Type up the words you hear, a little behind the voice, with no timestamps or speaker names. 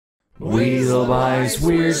Weasel buys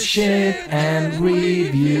weird shit and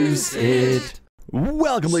reviews it.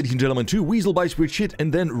 Welcome, ladies and gentlemen, to Weasel buys weird shit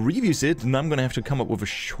and then reviews it, and I'm gonna have to come up with a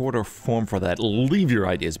shorter form for that. Leave your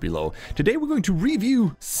ideas below. Today we're going to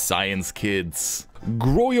review Science Kids.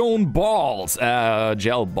 Grow your own balls,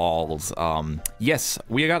 gel balls. Yes,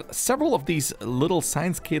 we got several of these little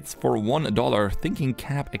Science Kids for $1 thinking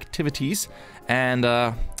cap activities, and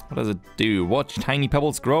what does it do? Watch tiny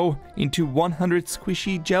pebbles grow into 100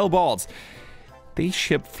 squishy gel balls. They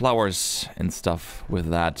ship flowers and stuff with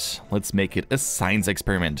that. Let's make it a science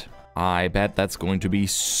experiment. I bet that's going to be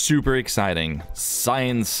super exciting.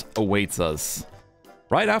 Science awaits us.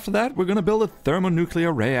 Right after that, we're gonna build a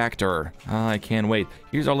thermonuclear reactor. I can't wait.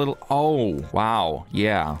 Here's our little... Oh, wow.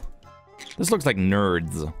 Yeah. This looks like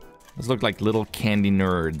nerds. This looks like little candy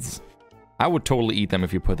nerds. I would totally eat them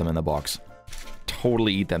if you put them in the box.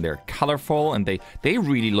 Totally eat them. They're colorful and they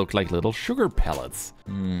really look like little sugar pellets.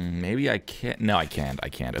 Maybe I can't. No, I can't.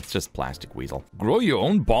 It's just plastic, Weasel. Grow your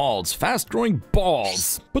own balls. Fast-growing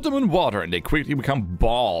balls. Put them in water and they quickly become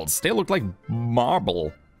balls. They look like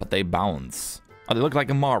marble, but they bounce. Oh, they look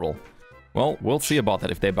like a marble. Well, we'll see about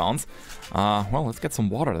that if they bounce. Well, let's get some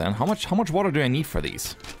water then. How much water do I need for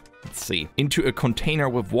these? Let's see. Into a container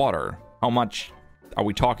with water. How much are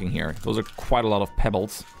we talking here? Those are quite a lot of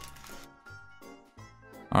pebbles.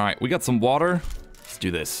 Alright, we got some water. Let's do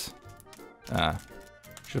this.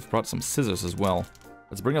 Should have brought some scissors as well.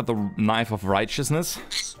 Let's bring out the knife of righteousness.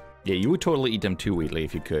 Yeah, you would totally eat them too, Wheatley,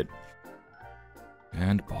 if you could.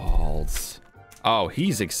 And balls. Oh,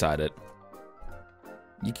 he's excited.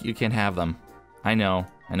 You can't have them. I know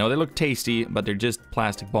they look tasty, but they're just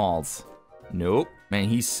plastic balls. Nope. Man,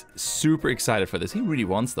 he's super excited for this. He really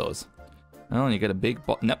wants those. Oh, and you got a big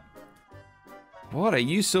ball. Nope. What are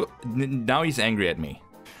you so... Now he's angry at me.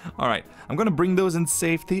 Alright, I'm gonna bring those in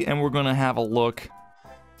safety and we're gonna have a look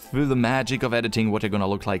through the magic of editing what they're gonna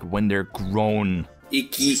look like when they're grown.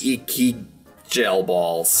 Icky gel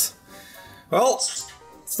balls. Well,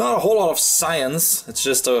 it's not a whole lot of science, it's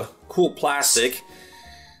just a cool plastic.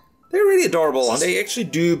 They're really adorable and they actually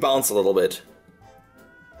do bounce a little bit.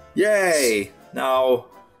 Yay! Now,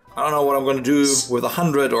 I don't know what I'm gonna do with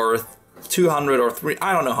 100 or 200 or 3,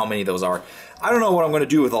 I don't know how many those are. I don't know what I'm going to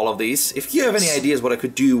do with all of these. If you have any ideas what I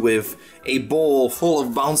could do with a bowl full of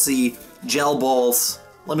bouncy gel balls,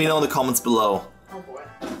 let me know in the comments below. Oh boy.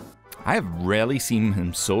 I have rarely seen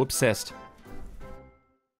him so obsessed.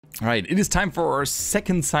 Alright, it is time for our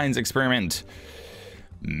second science experiment.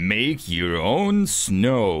 Make your own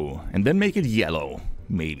snow, and then make it yellow.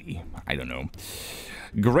 Maybe. I don't know.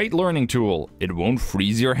 Great learning tool. It won't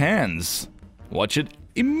freeze your hands. Watch it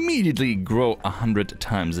immediately grow 100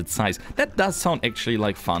 times its size. That does sound actually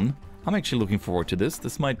like fun. I'm actually looking forward to this.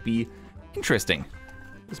 This might be interesting.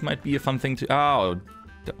 This might be a fun thing to... Oh,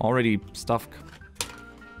 already stuff.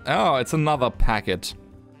 Oh, it's another packet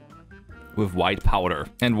with white powder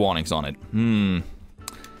and warnings on it.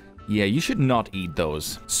 Yeah, you should not eat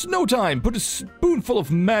those. Snow time! Put a spoonful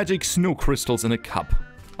of magic snow crystals in a cup.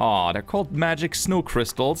 Oh, they're called magic snow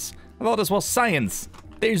crystals. I thought this was science.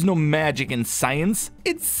 There's no magic in science.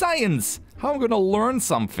 It's science. How am I gonna learn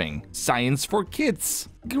something? Science for kids.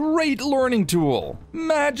 Great learning tool.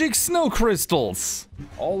 Magic snow crystals.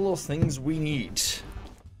 All those things we need. This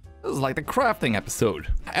is like the crafting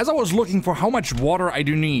episode. As I was looking for how much water I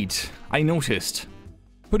do need, I noticed.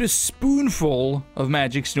 Put a spoonful of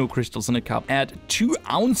magic snow crystals in a cup. Add 2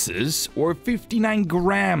 ounces or 59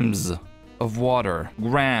 grams of water.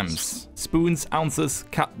 Grams. Spoons, ounces,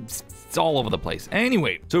 cups. It's all over the place.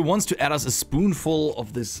 Anyway, so it wants to add us a spoonful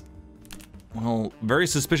of this, well, very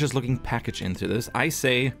suspicious looking package into this. I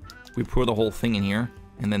say we pour the whole thing in here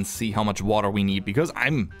and then see how much water we need because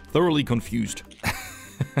I'm thoroughly confused.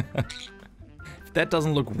 That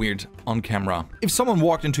doesn't look weird on camera. If someone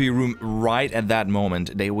walked into your room right at that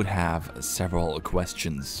moment, they would have several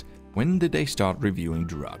questions. When did they start reviewing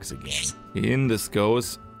drugs again? In this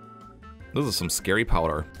goes. This is some scary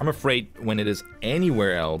powder. I'm afraid when it is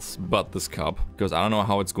anywhere else but this cup, because I don't know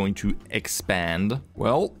how it's going to expand.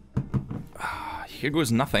 Well, here goes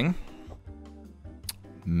nothing.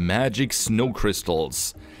 Magic snow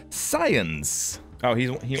crystals. Science. Oh,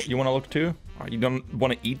 you want to look too? Oh, you don't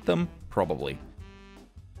want to eat them? Probably.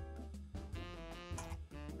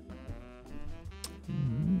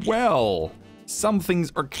 Well, some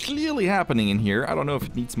things are clearly happening in here. I don't know if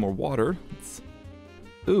it needs more water.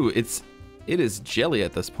 It is jelly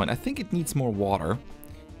at this point. I think it needs more water.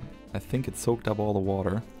 I think it soaked up all the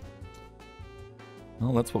water.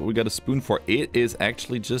 Well, that's what we got a spoon for. It is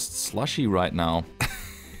actually just slushy right now.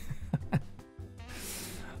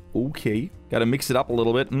 Okay, gotta mix it up a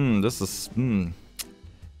little bit. This is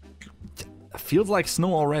feels like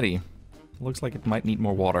snow already. Looks like it might need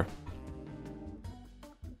more water.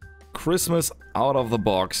 Christmas out of the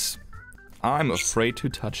box. I'm afraid to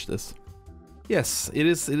touch this. Yes, it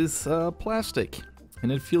is plastic.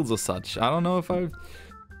 And it feels as such. I don't know if I...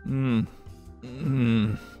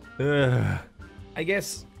 I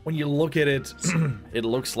guess when you look at it, it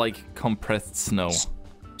looks like compressed snow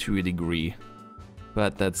to a degree.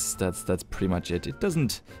 But that's pretty much it. It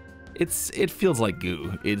doesn't... It feels like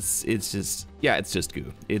goo. It's just... Yeah, it's just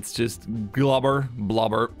goo. It's just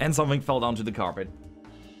blubber, and something fell down to the carpet.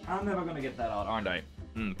 I'm never gonna get that out, aren't I?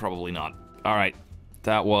 Probably not. Alright.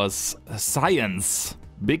 That was science.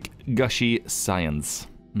 Big gushy science.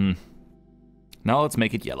 Now let's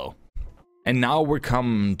make it yellow. And now we're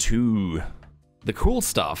come to the cool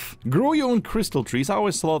stuff. Grow your own crystal trees. I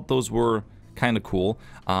always thought those were kind of cool.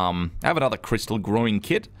 I have another crystal growing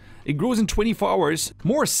kit. It grows in 24 hours.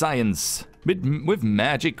 More science with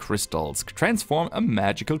magic crystals. Transform a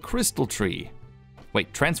magical crystal tree.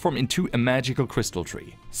 Wait, transform into a magical crystal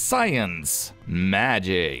tree. Science.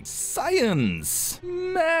 Magic. Science.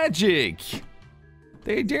 Magic.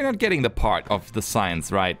 They're not getting the part of the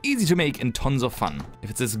science right. Easy to make and tons of fun.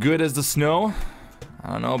 If it's as good as the snow,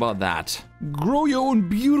 I don't know about that. Grow your own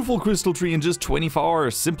beautiful crystal tree in just 24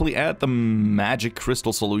 hours. Simply add the magic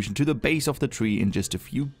crystal solution to the base of the tree. In just a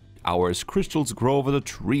few hours, crystals grow over the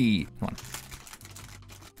tree. Come on.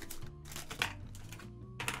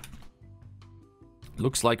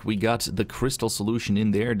 Looks like we got the crystal solution in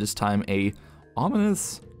there. This time a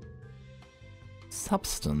ominous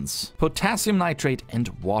substance. Potassium nitrate and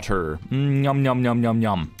water. Yum, yum, yum, yum,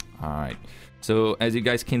 yum. Alright. So, as you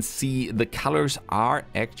guys can see, the colors are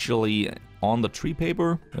actually on the tree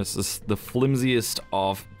paper. This is the flimsiest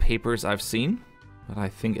of papers I've seen. But I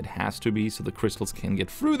think it has to be so the crystals can get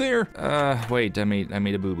through there. Wait, I made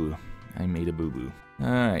a boo-boo. I made a boo-boo.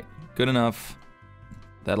 Alright, good enough.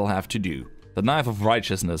 That'll have to do. The knife of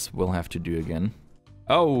righteousness will have to do again.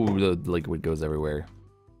 Oh, the liquid goes everywhere.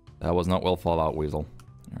 That was not well thought out, Weasel.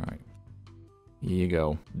 Alright. Here you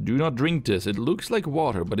go. Do not drink this. It looks like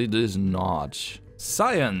water, but it is not.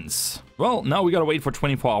 Science! Well, now we gotta wait for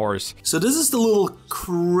 24 hours. So this is the little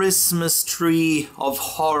Christmas tree of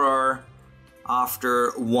horror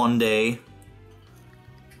after one day.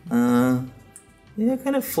 Yeah,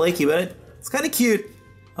 kind of flaky, but it's kind of cute.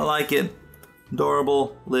 I like it.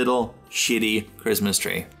 Adorable little shitty Christmas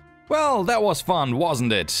tree. Well, that was fun,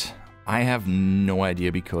 wasn't it? I have no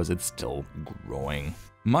idea because it's still growing.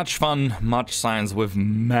 Much fun, much science with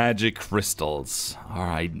magic crystals.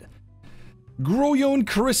 Alright. Grow your own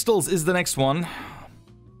crystals is the next one.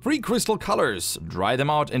 3 crystal colors. Dry them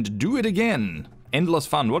out and do it again. Endless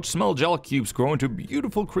fun. Watch small gel cubes grow into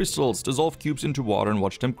beautiful crystals. Dissolve cubes into water and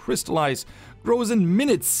watch them crystallize. Grows in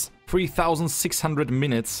minutes. 3,600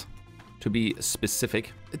 minutes. To be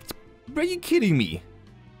specific. Are you kidding me?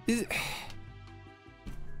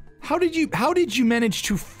 How did you manage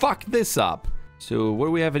to fuck this up? So what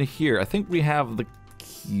do we have in here? I think we have the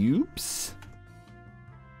cubes.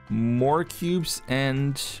 More cubes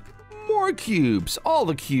and more cubes. All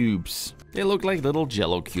the cubes. They look like little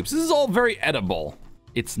jello cubes. This is all very edible.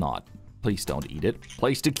 It's not. Please don't eat it.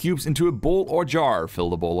 Place the cubes into a bowl or jar.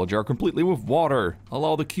 Fill the bowl or jar completely with water.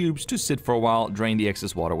 Allow the cubes to sit for a while. Drain the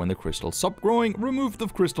excess water when the crystals stop growing. Remove the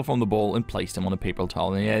crystal from the bowl and place them on a paper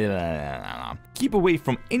towel. Keep away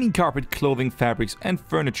from any carpet, clothing, fabrics, and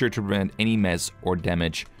furniture to prevent any mess or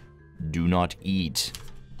damage. Do not eat.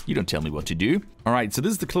 You don't tell me what to do. Alright, so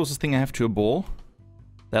this is the closest thing I have to a bowl.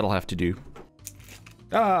 That'll have to do.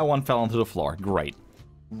 Ah, one fell onto the floor. Great.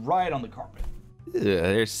 Right on the carpet.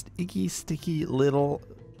 There's sticky little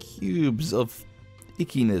cubes of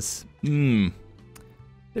ickiness.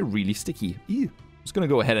 They're really sticky. Ew. I'm just gonna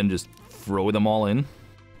go ahead and just throw them all in.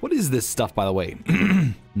 What is this stuff, by the way?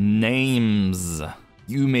 Names.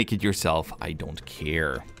 You make it yourself. I don't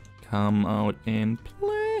care. Come out and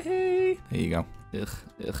play. There you go. Ugh,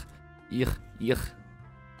 ugh, ugh, ugh.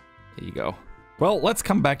 There you go. Well, let's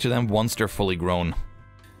come back to them once they're fully grown.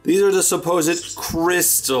 These are the supposed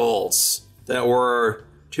crystals that were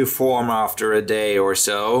to form after a day or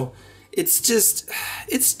so. It's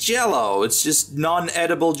jello. It's just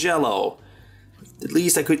non-edible jello. At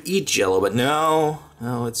least I could eat jello, but no,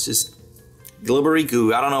 it's just glibbery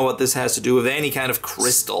goo. I don't know what this has to do with any kind of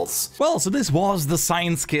crystals. Well, so this was the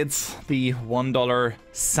science kits, the $1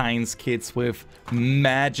 science kits with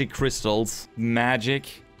magic crystals,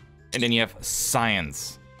 magic, and then you have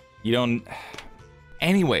science. You don't...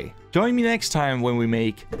 Anyway, join me next time when we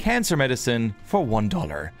make cancer medicine for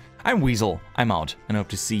 $1. I'm Weasel, I'm out, and I hope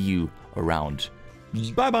to see you around.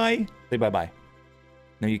 Bye-bye. Say bye-bye.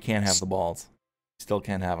 No, you can't have the balls. Still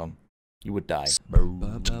can't have them. You would die.